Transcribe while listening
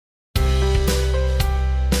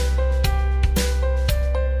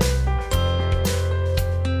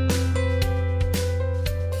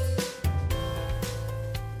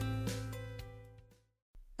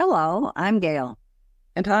Hello, I'm Gail.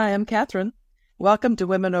 And hi, I'm Catherine. Welcome to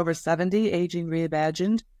Women Over 70 Aging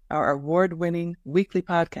Reimagined, our award-winning weekly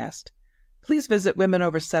podcast. Please visit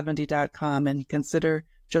womenover70.com and consider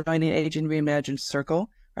joining Aging Reimagined Circle,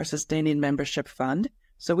 our sustaining membership fund,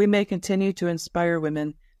 so we may continue to inspire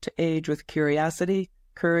women to age with curiosity,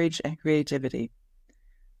 courage, and creativity.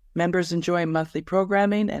 Members enjoy monthly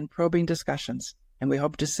programming and probing discussions, and we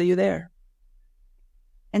hope to see you there.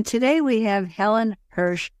 And today we have Helen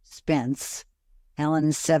Hirsh Spence. Helen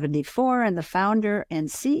is 74 and the founder and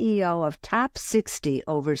CEO of Top 60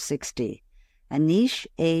 Over 60, a niche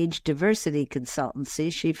age diversity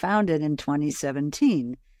consultancy she founded in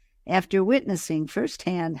 2017 after witnessing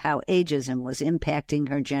firsthand how ageism was impacting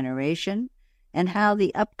her generation and how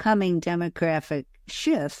the upcoming demographic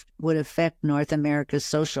shift would affect North America's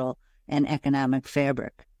social and economic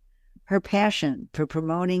fabric. Her passion for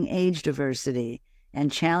promoting age diversity and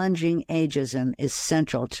challenging ageism is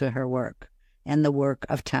central to her work and the work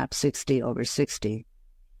of Top 60 Over 60.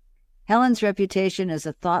 Helen's reputation as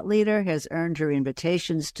a thought leader has earned her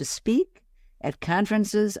invitations to speak at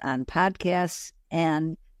conferences, on podcasts,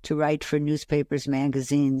 and to write for newspapers,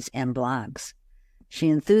 magazines, and blogs. She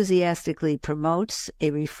enthusiastically promotes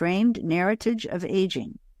a reframed narrative of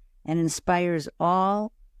aging and inspires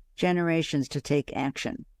all generations to take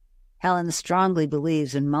action. Helen strongly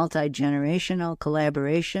believes in multi-generational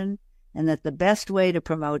collaboration and that the best way to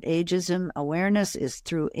promote ageism awareness is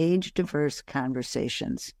through age-diverse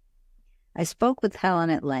conversations. I spoke with Helen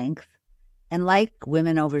at length, and like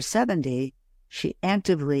Women Over 70, she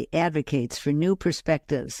actively advocates for new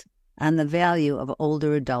perspectives on the value of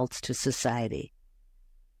older adults to society.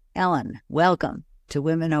 Helen, welcome to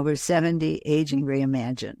Women Over 70 Aging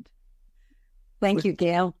Reimagined. Thank you,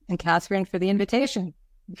 Gail and Catherine, for the invitation.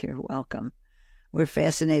 You're welcome. We're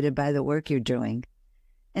fascinated by the work you're doing.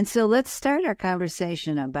 And so let's start our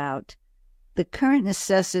conversation about the current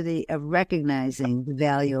necessity of recognizing the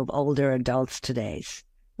value of older adults today.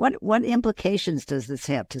 What implications does this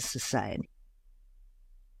have to society?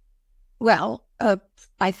 Well,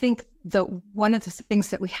 I think one of the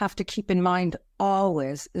things that we have to keep in mind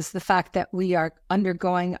always is the fact that we are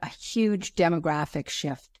undergoing a huge demographic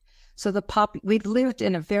shift. So we've lived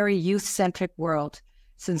in a very youth-centric world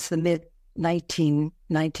since the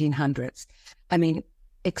mid-1900s. I mean,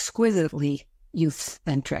 exquisitely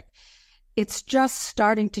youth-centric. It's just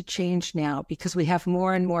starting to change now because we have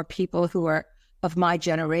more and more people who are of my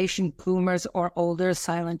generation, boomers or older,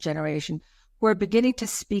 silent generation, who are beginning to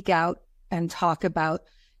speak out and talk about,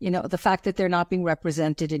 the fact that they're not being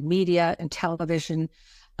represented in media and television,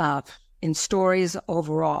 in stories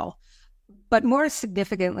overall. But more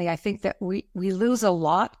significantly, I think that we lose a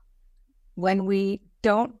lot when we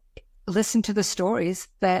don't listen to the stories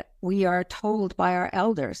that we are told by our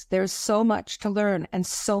elders. There's so much to learn and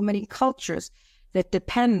so many cultures that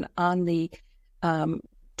depend on the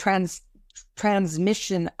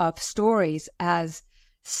transmission of stories as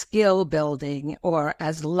skill building or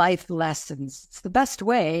as life lessons. It's the best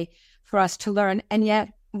way for us to learn. And yet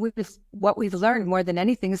what we've learned more than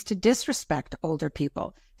anything is to disrespect older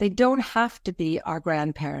people. They don't have to be our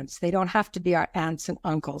grandparents. They don't have to be our aunts and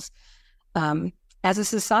uncles. As a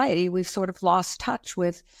society, we've sort of lost touch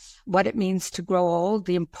with what it means to grow old,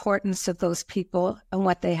 the importance of those people and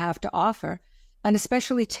what they have to offer. And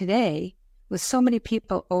especially today, with so many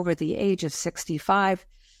people over the age of 65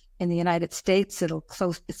 in the United States,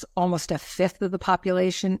 it's almost a fifth of the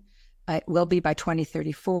population. It will be by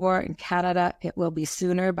 2034. In Canada, it will be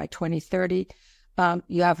sooner, by 2030.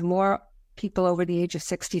 You have more people over the age of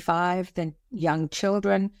 65 than young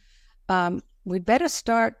children. We'd better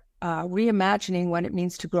start reimagining what it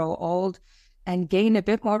means to grow old and gain a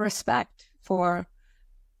bit more respect for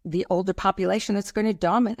the older population that's going to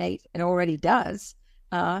dominate, and already does,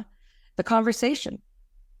 the conversation.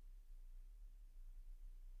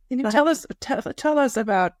 Tell us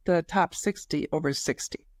about the Top 60 Over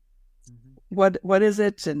 60. Mm-hmm. What is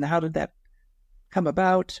it, and how did that come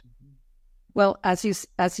about? Well, as you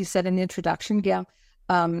said in the introduction, Gail,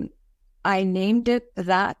 I named it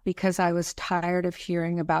that because I was tired of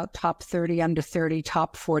hearing about top 30 under 30,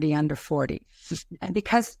 top 40 under 40. And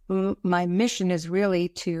because my mission is really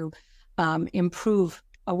to improve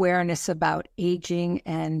awareness about aging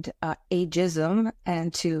and ageism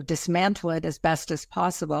and to dismantle it as best as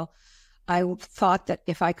possible, I thought that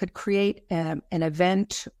if I could create an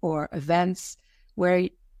event or events where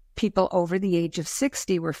people over the age of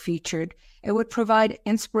 60 were featured, it would provide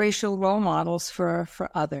inspirational role models for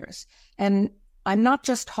others. And I'm not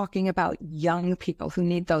just talking about young people who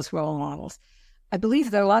need those role models. I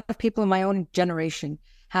believe that a lot of people in my own generation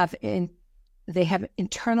have they have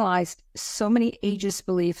internalized so many ageist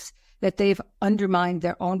beliefs that they've undermined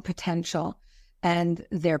their own potential and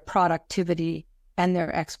their productivity and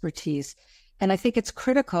their expertise. And I think it's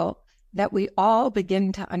critical that we all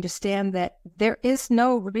begin to understand that there is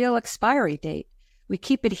no real expiry date. We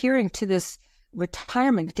keep adhering to this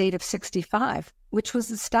retirement date of 65, which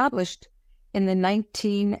was established in the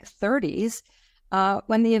 1930s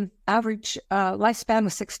when the average lifespan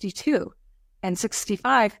was 62, and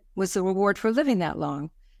 65 was the reward for living that long.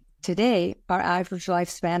 Today, our average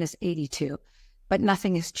lifespan is 82, but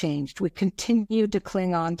nothing has changed. We continue to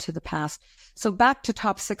cling on to the past. So back to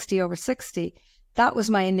Top 60 over 60, that was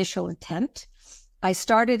my initial intent. I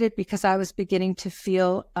started it because I was beginning to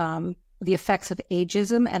feel the effects of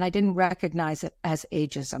ageism, and I didn't recognize it as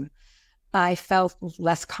ageism. I felt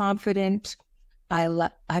less confident.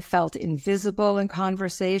 I felt invisible in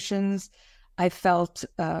conversations. I felt,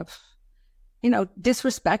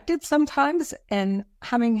 disrespected sometimes. And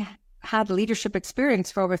having had leadership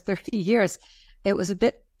experience for over 30 years, it was a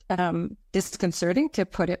bit disconcerting, to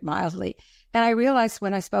put it mildly. And I realized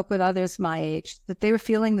when I spoke with others my age that they were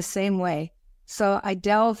feeling the same way. So I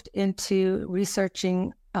delved into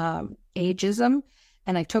researching ageism,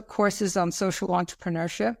 and I took courses on social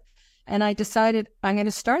entrepreneurship. And I decided I'm going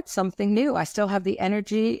to start something new. I still have the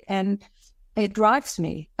energy, and it drives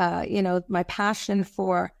me. My passion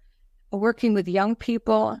for working with young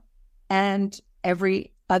people and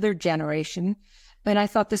every other generation. And I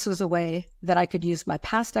thought this was a way that I could use my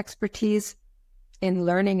past expertise in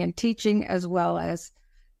learning and teaching, as well as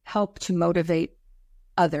help to motivate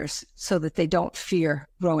others so that they don't fear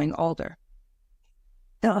growing older.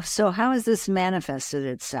 So how has this manifested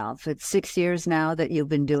itself? It's 6 years now that you've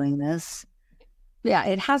been doing this. Yeah,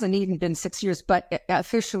 it hasn't even been 6 years, but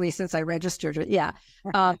officially since I registered it, yeah.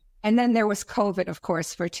 And then there was COVID, of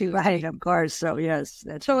course, for 2 years. Right, of course. So yes.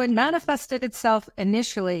 So it manifested itself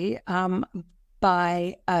initially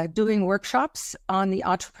by doing workshops on the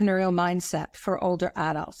entrepreneurial mindset for older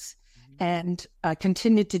adults, and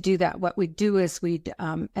continued to do that. What we do is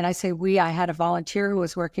and I say we, I had a volunteer who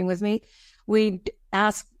was working with me. We'd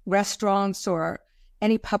ask restaurants or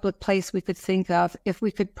any public place we could think of if we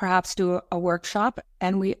could perhaps do a workshop,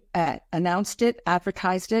 and we announced it,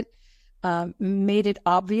 advertised it, made it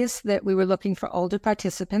obvious that we were looking for older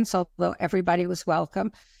participants, although everybody was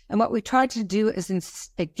welcome. And what we tried to do is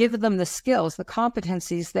give them the skills, the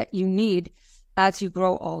competencies that you need as you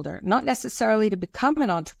grow older, not necessarily to become an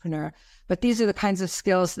entrepreneur, but these are the kinds of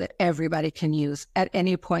skills that everybody can use at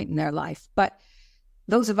any point in their life. But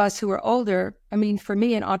those of us who are older, I mean, for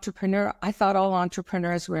me, an entrepreneur, I thought all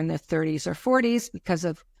entrepreneurs were in their 30s or 40s because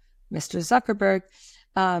of Mr. Zuckerberg.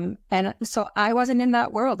 And so I wasn't in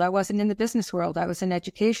that world. I wasn't in the business world. I was in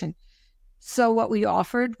education. So what we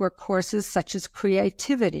offered were courses such as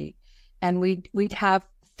creativity. And we'd have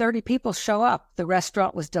 30 people show up. The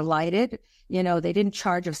restaurant was delighted. They didn't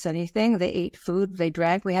charge us anything. They ate food, they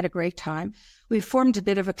drank. We had a great time. We formed a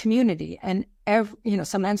bit of a community. And,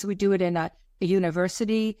 sometimes we do it in a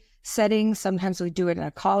university setting. Sometimes we do it in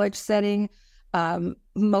a college setting,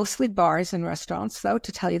 mostly bars and restaurants, though,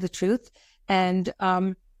 to tell you the truth. And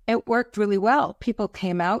it worked really well. People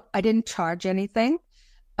came out. I didn't charge anything.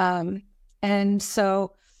 And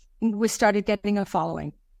so we started getting a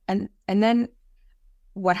following. And then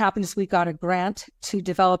what happened is we got a grant to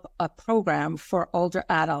develop a program for older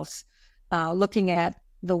adults, looking at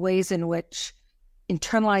the ways in which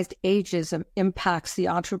internalized ageism impacts the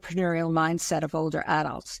entrepreneurial mindset of older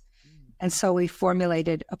adults. And so we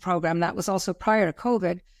formulated a program that was also prior to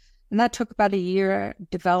COVID. And that took about a year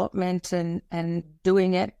development and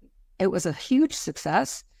doing it. It was a huge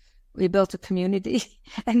success. We built a community,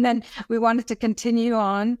 and then we wanted to continue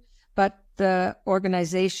on. But the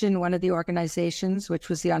organization, one of the organizations, which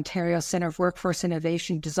was the Ontario Centre of Workforce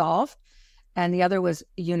Innovation, dissolved. And the other was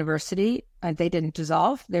a university, and they didn't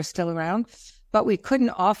dissolve. They're still around. But we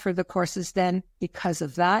couldn't offer the courses then because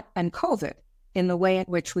of that and COVID in the way in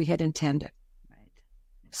which we had intended. Right.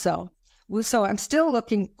 So I'm still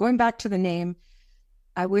looking, going back to the name.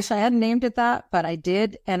 I wish I hadn't named it that, but I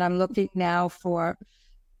did. And I'm looking now for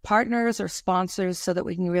partners or sponsors so that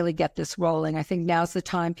we can really get this rolling. I think now's the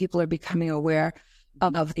time people are becoming aware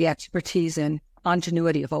of the expertise and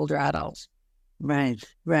ingenuity of older adults. Right.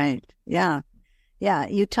 Yeah.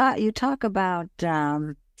 You talk about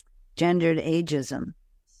gendered ageism.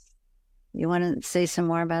 You want to say some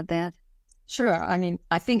more about that? Sure. I mean,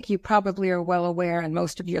 I think you probably are well aware, and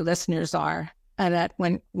most of your listeners are, that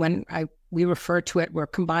when we refer to it, we're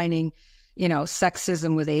combining,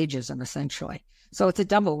 sexism with ageism, essentially. So it's a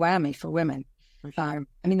double whammy for women. Sure.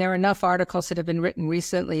 There are enough articles that have been written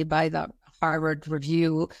recently by the Harvard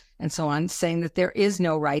Review and so on, saying that there is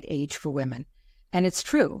no right age for women. And it's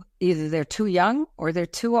true. Either they're too young or they're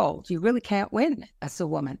too old. You really can't win as a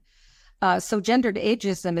woman. So gendered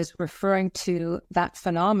ageism is referring to that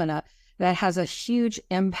phenomena that has a huge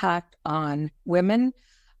impact on women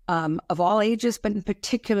of all ages, but in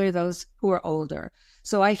particular those who are older.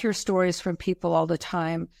 So I hear stories from people all the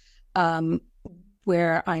time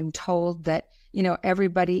where I'm told that,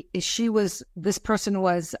 this person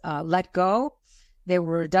was let go, they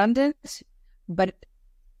were redundant, but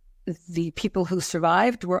the people who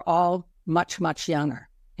survived were all much, much younger.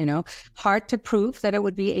 Hard to prove that it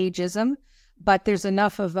would be ageism, but there's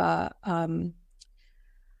enough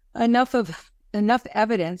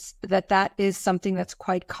evidence that is something that's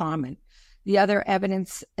quite common. The other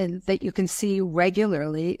evidence that you can see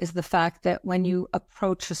regularly is the fact that when you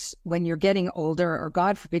when you're getting older, or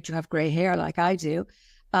God forbid you have gray hair like I do,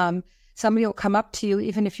 somebody will come up to you,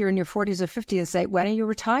 even if you're in your 40s or 50s, and say, when are you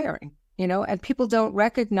retiring? And people don't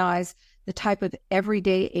recognize the type of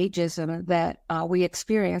everyday ageism that we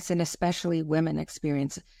experience, and especially women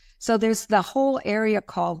experience. So there's the whole area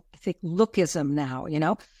called, I think, lookism now.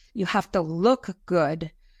 You have to look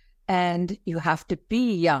good, and you have to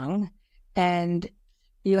be young, and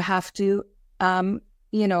you have to,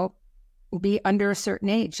 be under a certain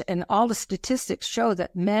age. And all the statistics show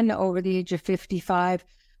that men over the age of 55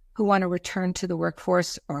 who want to return to the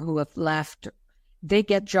workforce or who have left, they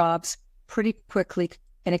get jobs pretty quickly.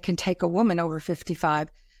 And it can take a woman over 55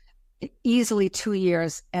 easily 2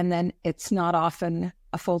 years, and then it's not often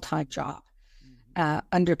a full-time job,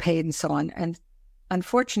 underpaid and so on. And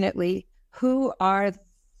unfortunately, who are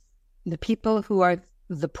the people who are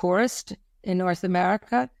the poorest in North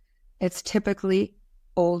America? It's typically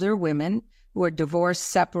older women who are divorced,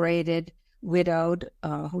 separated, widowed,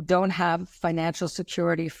 who don't have financial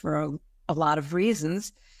security for a lot of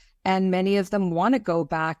reasons. And many of them want to go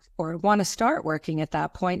back or want to start working at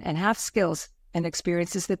that point and have skills and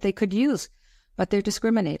experiences that they could use, but they're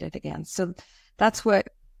discriminated against. So that's what.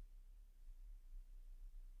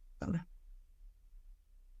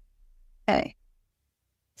 Okay.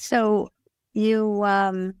 So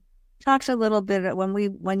you talked a little bit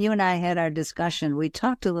when you and I had our discussion, we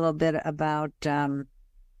talked a little bit about the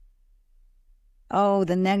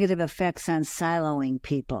negative effects on siloing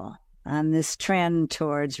people, on this trend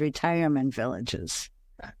towards retirement villages.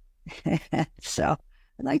 So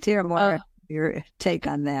I'd like to hear more your take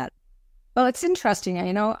on that. Well, it's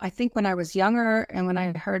interesting. I think when I was younger and when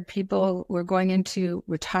I heard people were going into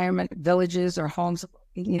retirement villages or homes,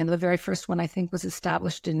 the very first one I think was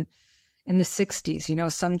established in the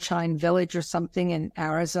 60s, Sunshine Village or something in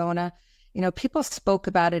Arizona. People spoke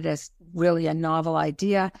about it as really a novel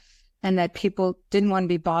idea, and that people didn't want to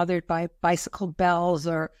be bothered by bicycle bells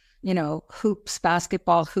or hoops,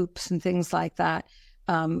 basketball hoops and things like that,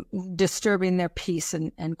 disturbing their peace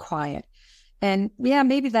and quiet. And yeah,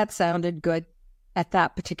 maybe that sounded good at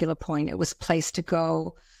that particular point. It was a place to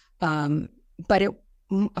go. But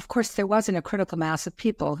of course, there wasn't a critical mass of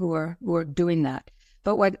people who were doing that.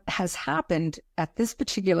 But what has happened at this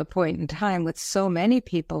particular point in time with so many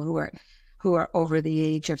people who are over the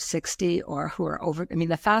age of 60 or who are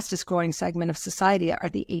the fastest growing segment of society are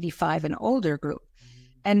the 85 and older group.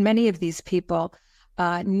 And many of these people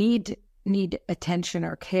need attention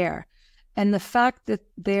or care. And the fact that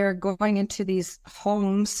they're going into these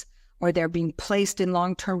homes or they're being placed in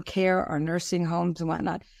long-term care or nursing homes and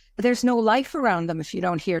whatnot, there's no life around them if you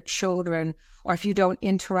don't hear children or if you don't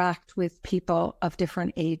interact with people of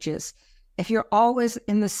different ages. If you're always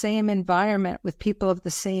in the same environment with people of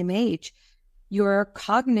the same age, your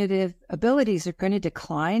cognitive abilities are going to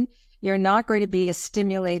decline. You're not going to be as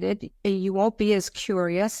stimulated. You won't be as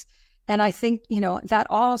curious. And I think, that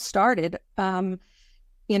all started, when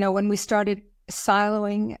we started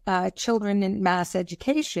siloing children in mass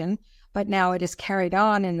education, but now it is carried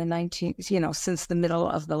on in the since the middle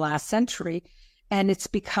of the last century. And it's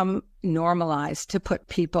become normalized to put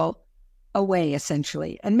people away,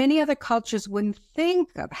 essentially. And many other cultures wouldn't think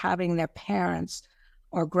of having their parents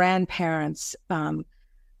or grandparents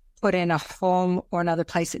put in a home or another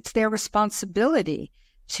place. It's their responsibility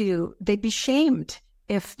they'd be shamed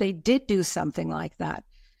if they did do something like that.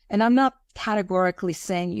 And I'm not categorically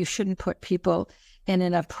saying you shouldn't put people in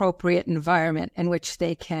an appropriate environment in which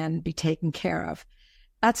they can be taken care of.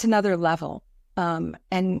 That's another level.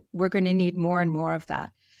 And we're going to need more and more of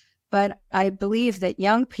that. But I believe that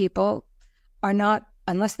young people are not,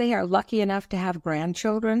 unless they are lucky enough to have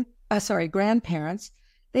grandparents,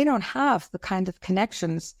 they don't have the kind of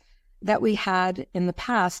connections that we had in the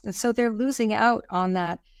past. And so they're losing out on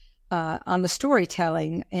that, on the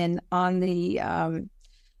storytelling and on the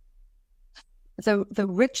the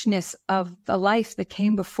richness of the life that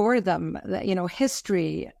came before them,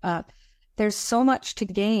 history. There's so much to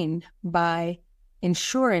gain by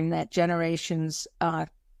ensuring that generations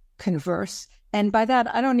converse. And by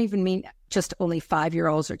that, I don't even mean just only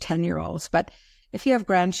 5-year-olds or 10-year-olds, but if you have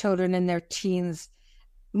grandchildren in their teens,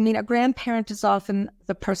 I mean, a grandparent is often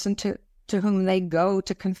the person to whom they go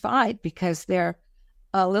to confide because they're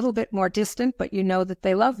a little bit more distant, but you know that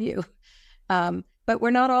they love you. But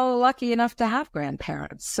we're not all lucky enough to have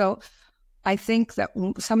grandparents. So I think that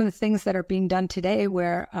some of the things that are being done today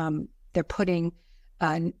where they're putting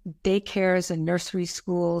daycares and nursery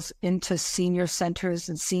schools into senior centers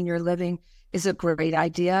and senior living is a great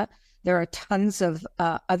idea. There are tons of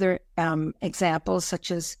other examples,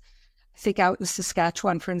 such as, I think out in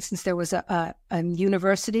Saskatchewan, for instance, there was a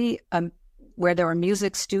university where there were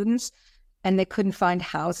music students and they couldn't find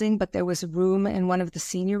housing, but there was room in one of the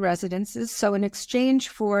senior residences. So in exchange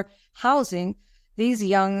for housing, these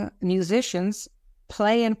young musicians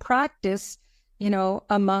play and practice,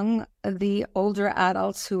 among the older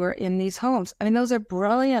adults who are in these homes. I mean, those are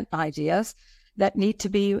brilliant ideas that need to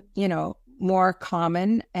be, more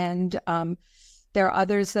common. And there are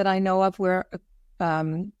others that I know of where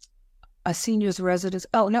a senior's residence,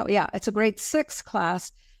 it's a grade 6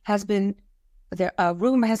 class a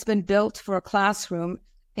room has been built for a classroom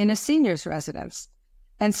in a senior's residence.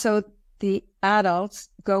 And so the adults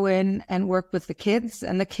go in and work with the kids,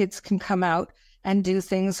 and the kids can come out and do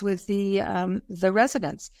things with the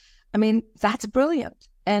residents. I mean, that's brilliant.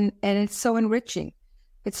 And it's so enriching.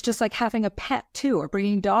 It's just like having a pet too, or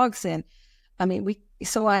bringing dogs in. I mean,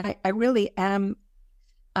 I really am,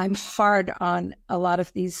 I'm hard on a lot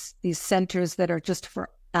of these centers that are just for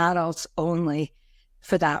adults only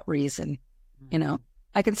for that reason.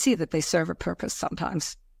 I can see that they serve a purpose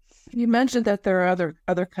sometimes. You mentioned that there are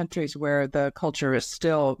other countries where the culture is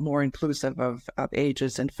still more inclusive of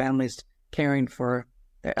ages and families caring for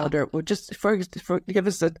the elder. Well, just for give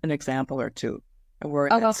us an example or two of where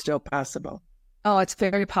that's still possible. Oh, it's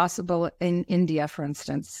very possible in India, for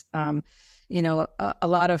instance. A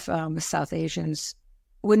lot of South Asians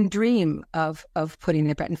wouldn't dream of putting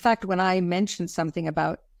their pet. In fact, when I mentioned something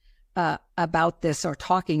about this or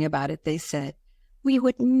talking about it, they said, we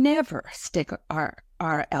would never stick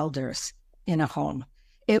our elders in a home.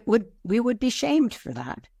 We would be shamed for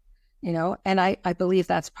that, and I believe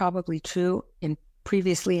that's probably true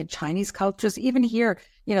previously in Chinese cultures. Even here,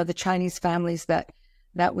 the Chinese families that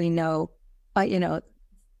we know,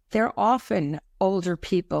 they're often older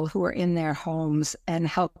people who are in their homes and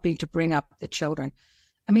helping to bring up the children.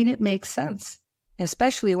 I mean, it makes sense,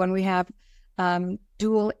 especially when we have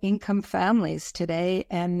dual income families today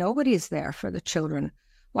and nobody's there for the children.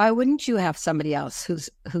 Why wouldn't you have somebody else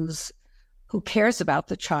who cares about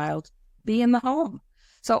the child be in the home?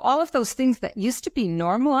 So all of those things that used to be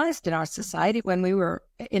normalized in our society when we were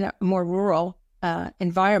in a more rural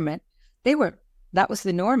environment, that was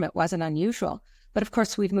the norm. It wasn't unusual. But of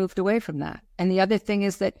course, we've moved away from that. And the other thing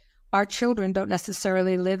is that our children don't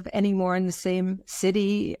necessarily live anymore in the same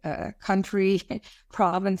city, country,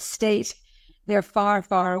 province, state. They're far,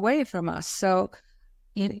 far away from us. So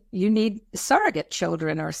you need surrogate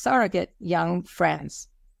children or surrogate young friends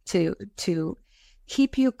to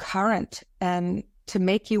keep you current and to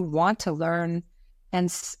make you want to learn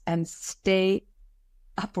and stay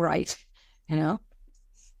upright, Yeah,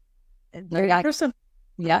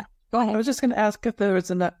 go ahead. I was just going to ask if there was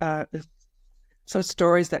some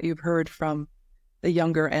stories that you've heard from the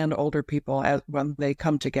younger and older people when they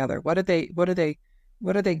come together. What are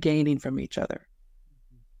they gaining from each other?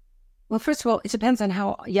 Well, first of all, it depends on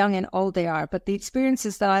how young and old they are, but the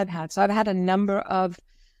experiences that I've had. So I've had a number of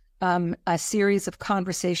a series of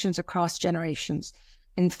conversations across generations.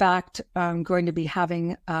 In fact, I'm going to be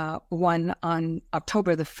having one on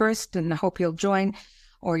October the 1st, and I hope you'll join,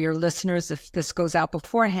 or your listeners if this goes out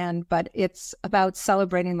beforehand, but it's about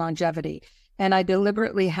celebrating longevity. And I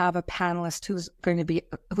deliberately have a panelist who's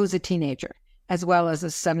a teenager, as well as a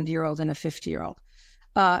 70-year-old and a 50-year-old.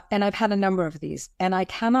 And I've had a number of these, and I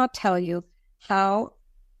cannot tell you how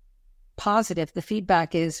positive the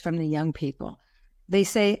feedback is from the young people. They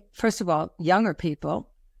say, first of all, younger people,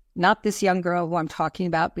 not this young girl who I'm talking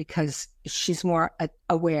about because she's more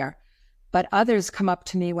aware, but others come up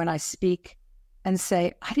to me when I speak and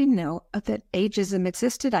say, I didn't know that ageism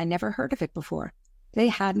existed. I never heard of it before.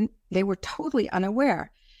 They were totally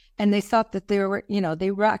unaware. And they thought that they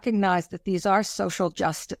recognized that these are social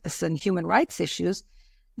justice and human rights issues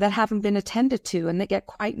that haven't been attended to. And they get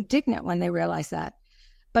quite indignant when they realize that,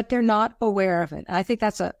 but they're not aware of it. And I think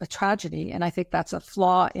that's a tragedy. And I think that's a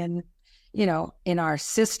flaw in our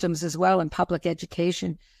systems as well, in public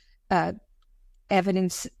education.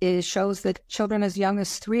 evidence shows that children as young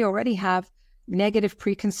as 3 already have negative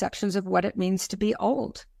preconceptions of what it means to be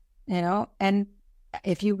old, and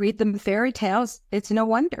if you read them fairy tales, it's no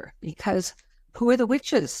wonder, because who are the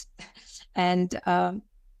witches? And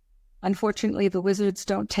unfortunately, the wizards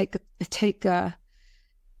don't take the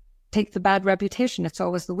bad reputation. It's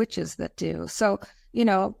always the witches that do. So,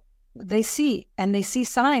 they see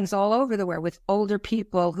signs all over the world with older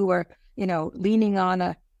people who are, leaning on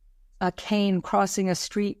a cane crossing a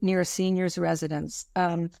street near a senior's residence.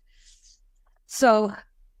 So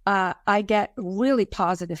I get really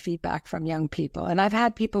positive feedback from young people. And I've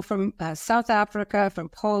had people from South Africa, from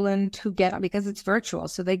Poland, who get on because it's virtual.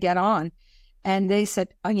 So they get on and they said,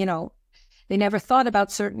 they never thought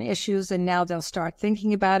about certain issues, and now they'll start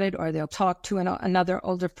thinking about it, or they'll talk to another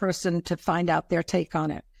older person to find out their take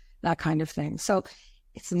on it, that kind of thing. So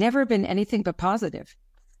it's never been anything but positive.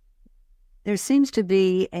 There seems to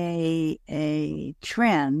be a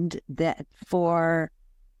trend that for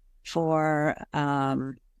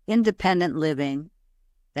independent living,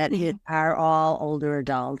 that are all older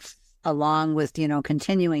adults, along with,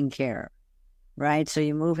 continuing care, right? So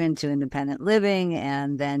you move into independent living,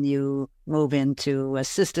 and then you move into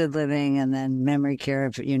assisted living, and then memory care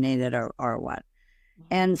if you need it, or what.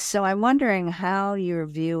 And so I'm wondering how you're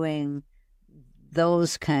viewing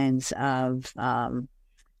those kinds of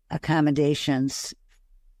accommodations.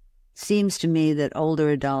 Seems to me that older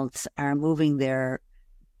adults are moving there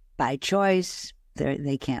by choice.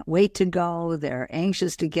 They can't wait to go. They're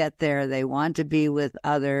anxious to get there. They want to be with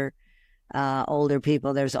other older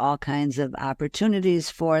people. There's all kinds of opportunities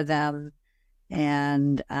for them.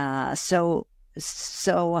 And so,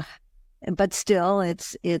 but still,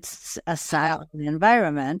 it's a silent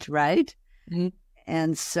environment, right? Mm-hmm.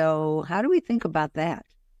 And so how do we think about that?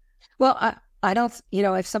 Well, I don't,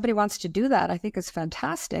 if somebody wants to do that, I think it's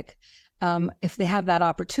fantastic if they have that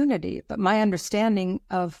opportunity. But my understanding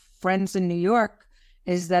of friends in New York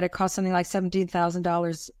is that it costs something like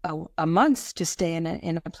 $17,000 a month to stay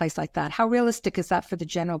in a place like that. How realistic is that for the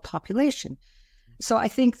general population? So I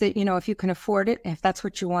think that, if you can afford it, if that's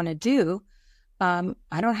what you want to do, I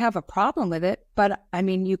don't have a problem with it. But I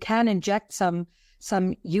mean, you can inject some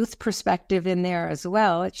youth perspective in there as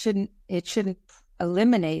well. It shouldn't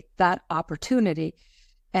eliminate that opportunity.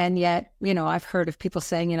 And yet, I've heard of people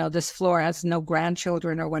saying, this floor has no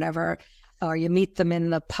grandchildren or whatever, or you meet them in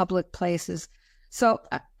the public places. So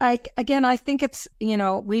I think it's,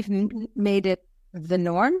 we've made it the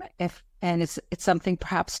norm, and it's something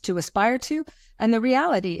perhaps to aspire to. And the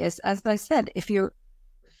reality is, as I said, if you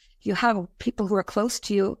have people who are close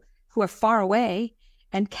to you, who are far away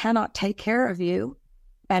and cannot take care of you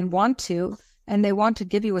and they want to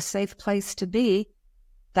give you a safe place to be,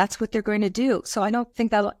 that's what they're going to do. So I don't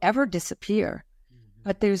think that'll ever disappear,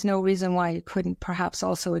 but there's no reason why you couldn't perhaps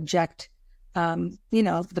also inject,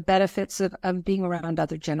 the benefits of being around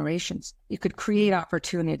other generations. You could create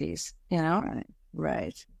opportunities,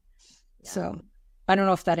 Right. So I don't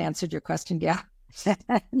know if that answered your question. Yeah.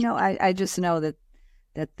 No, I just know that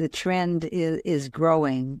the trend is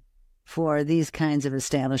growing for these kinds of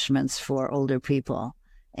establishments for older people,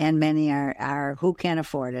 and many are who can't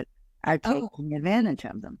afford it are taking advantage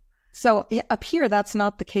of them. So up here, that's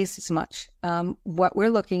not the case as much. What we're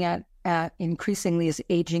looking at increasingly is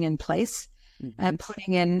aging in place, and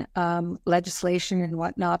putting in legislation and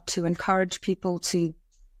whatnot to encourage people to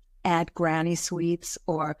add granny suites,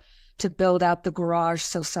 or to build out the garage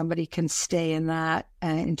so somebody can stay in that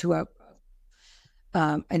into a,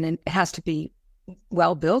 and then it has to be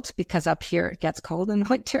well built, because up here it gets cold in the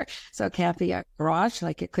winter. So it can't be a garage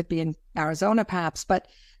like it could be in Arizona perhaps. But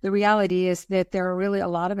the reality is that there are really a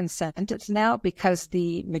lot of incentives now, because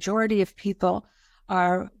the majority of people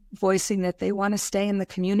are voicing that they want to stay in the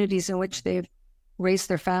communities in which they've raised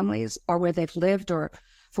their families, or where they've lived, or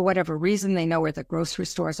for whatever reason, they know where the grocery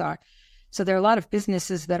stores are. So there are a lot of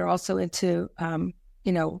businesses that are also into,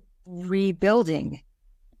 rebuilding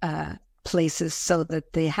places so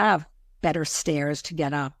that they have better stairs to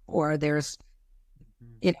get up, or there's,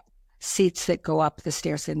 seats that go up the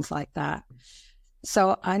stairs, things like that.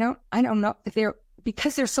 So I don't know if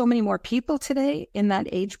because there's so many more people today in that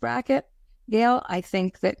age bracket, Gail, I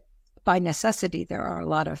think that by necessity, there are a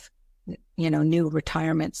lot of, new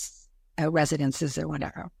retirements, residences or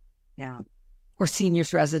whatever. Yeah. Or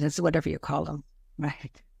seniors residents, whatever you call them.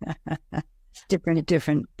 Right.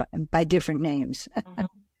 different by different names.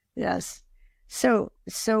 Yes. So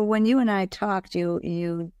when you and I talked,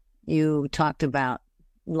 you talked about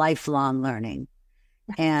lifelong learning,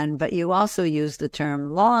 but you also used the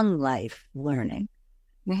term long life learning.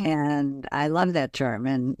 And I love that term.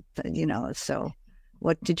 And, so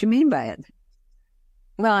what did you mean by it?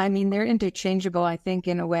 Well, I mean, they're interchangeable, I think,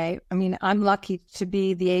 in a way. I mean, I'm lucky to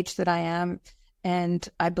be the age that I am. And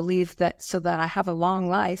I believe that so that I have a long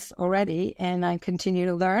life already and I continue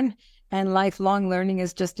to learn. And lifelong learning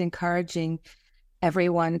is just encouraging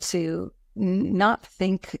everyone to not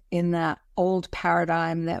think in that old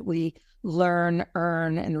paradigm that we learn,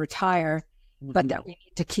 earn, and retire, but that we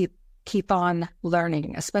need to keep on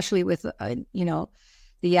learning, especially with,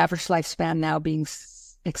 the average lifespan now being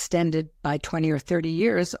extended by 20 or 30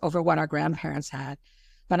 years over what our grandparents had.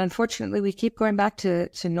 But unfortunately, we keep going back to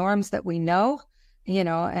norms that we know,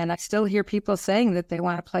 and I still hear people saying that they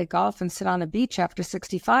want to play golf and sit on a beach after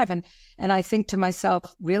 65. And I think to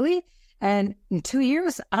myself, really? And in 2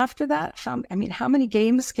 years after that, how many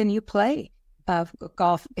games can you play of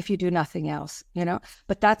golf if you do nothing else,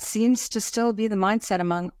 But that seems to still be the mindset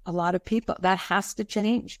among a lot of people. That has to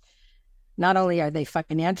change. Not only are they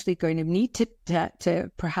financially going to need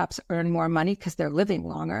to perhaps earn more money because they're living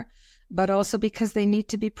longer, but also because they need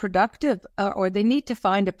to be productive or they need to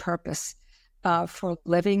find a purpose for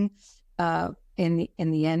living in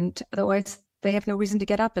the end. Otherwise, they have no reason to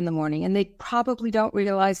get up in the morning. And they probably don't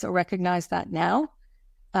realize or recognize that now.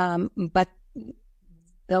 But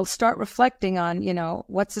they'll start reflecting on,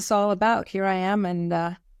 what's this all about? Here I am, and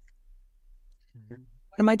what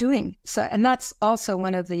am I doing? So, and that's also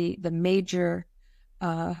one of the major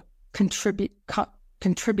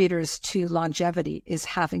contributors to longevity is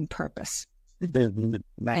having purpose.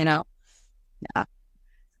 Yeah.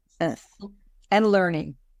 And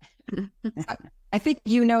learning. I think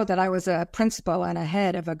that I was a principal and a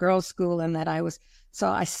head of a girls' school, and that so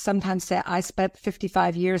I sometimes say I spent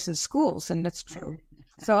 55 years in schools, and that's true.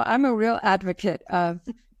 So I'm a real advocate of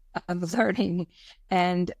learning,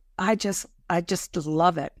 and I just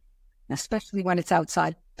love it, especially when it's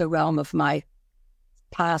outside the realm of my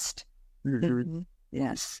past.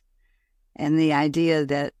 Yes. And the idea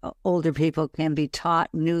that older people can be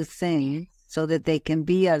taught new things so that they can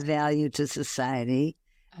be of value to society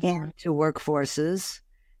and to workforces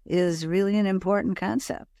is really an important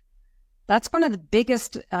concept. That's one of the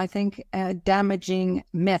biggest, I think, damaging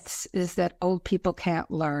myths is that old people can't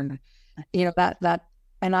learn.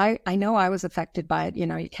 And I know I was affected by it.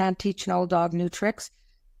 You can't teach an old dog new tricks.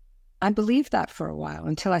 I believed that for a while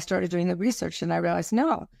until I started doing the research, and I realized,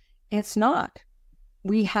 no, it's not.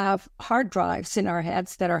 We have hard drives in our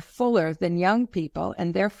heads that are fuller than young people,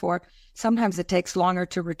 and therefore sometimes it takes longer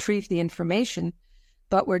to retrieve the information,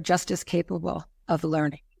 but we're just as capable of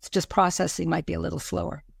learning. It's just processing might be a little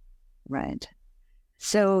slower. Right.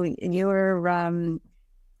 So you're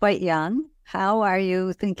quite young. How are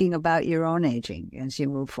you thinking about your own aging as you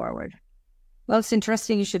move forward? Well, it's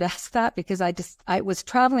interesting you should ask that, because I was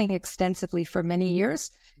traveling extensively for many years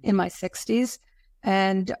in my 60s,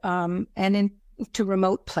 and to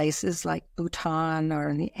remote places like Bhutan or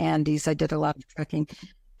in the Andes. I did a lot of trekking.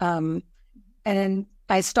 And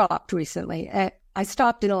I stopped recently. I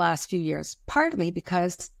stopped in the last few years, partly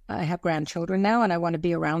because I have grandchildren now and I want to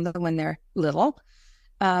be around them when they're little.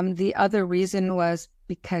 The other reason was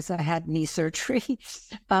because I had knee surgery.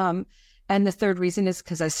 And the third reason is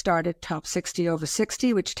because I started Top 60 over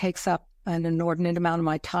 60, which takes up an inordinate amount of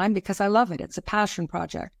my time because I love it. It's a passion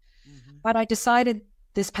project. But I decided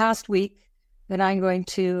this past week that I'm going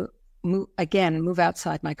to move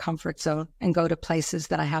outside my comfort zone and go to places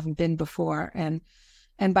that I haven't been before. And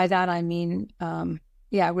by that, I mean,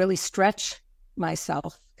 really stretch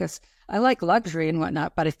myself, because I like luxury and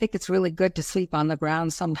whatnot, but I think it's really good to sleep on the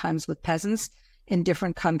ground sometimes with peasants in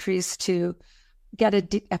different countries to get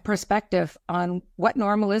a perspective on what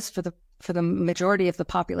normal is for the majority of the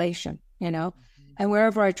population, And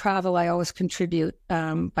wherever I travel, I always contribute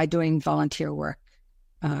by doing volunteer work.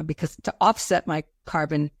 Because to offset my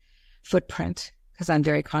carbon footprint, because I'm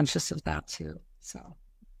very conscious of that too. So,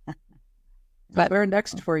 but where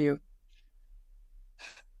next for you?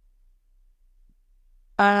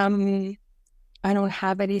 I don't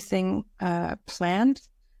have anything planned,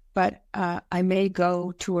 but I may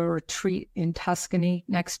go to a retreat in Tuscany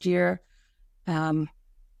next year.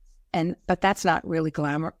 But that's not really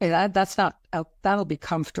glamour. That'll be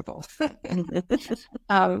comfortable.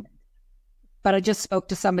 But I just spoke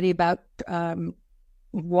to somebody about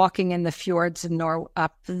walking in the fjords in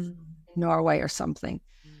Norway or something.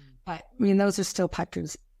 But I mean, those are still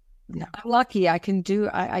pictures. No. I'm lucky. I can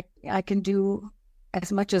do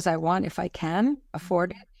as much as I want if I can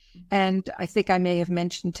afford it. And I think I may have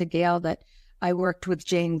mentioned to Gail that I worked with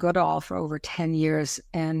Jane Goodall for over 10 years,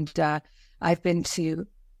 and I've been to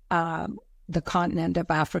the continent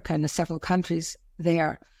of Africa and several countries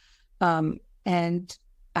there. And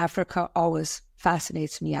Africa always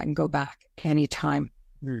fascinates me. I can go back anytime.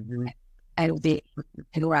 and be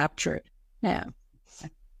enraptured. Yeah.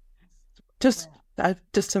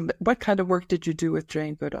 What kind of work did you do with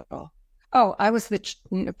Jane Goodall? Oh, I was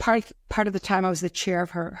part of the time I was the chair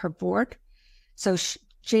of her board. So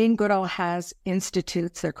Jane Goodall has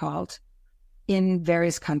institutes, they're called, in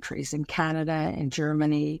various countries, in Canada, in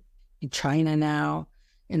Germany, in China now,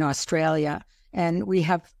 in Australia. And we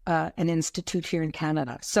have an institute here in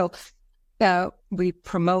Canada. So we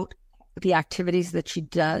promote the activities that she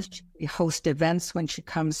does. We host events when she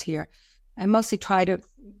comes here. I mostly try to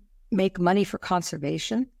make money for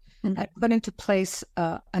conservation. I put into place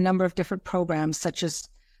a number of different programs, such as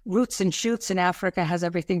Roots and Shoots in Africa has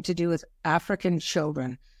everything to do with African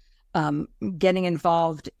children getting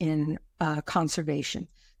involved in conservation.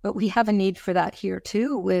 But we have a need for that here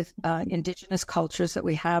too with Indigenous cultures that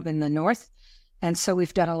we have in the North. And so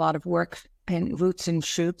we've done a lot of work in Roots and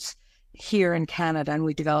Shoots here in Canada, and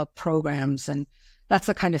we develop programs. And that's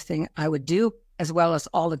the kind of thing I would do, as well as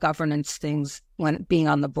all the governance things when being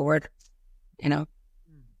on the board, you know.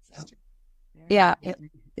 So, yeah.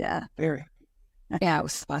 Very. Yeah, it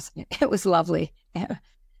was fascinating. It was lovely. Yeah.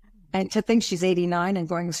 And to think she's 89 and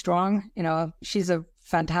going strong, you know, she's a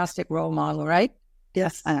fantastic role model, right?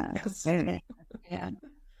 Yes. Yes. Yeah,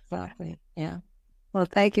 exactly. Yeah. Well,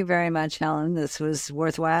 thank you very much, Helen. This was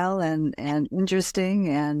worthwhile and interesting,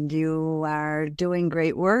 and you are doing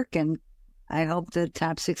great work. And I hope that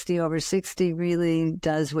Top 60 over 60 really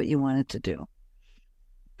does what you want it to do.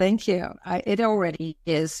 Thank you. It already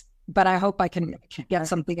is, but I hope I can get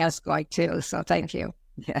something else going too. So thank you.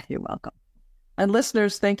 Yeah, you're welcome. And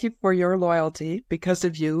listeners, thank you for your loyalty. Because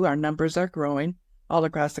of you, our numbers are growing all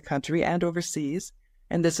across the country and overseas,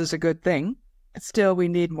 and this is a good thing. Still, we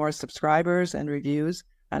need more subscribers and reviews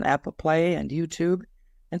on Apple Play and YouTube,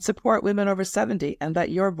 and support Women Over 70 and let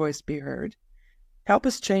your voice be heard. Help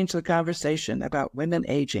us change the conversation about women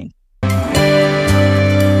aging.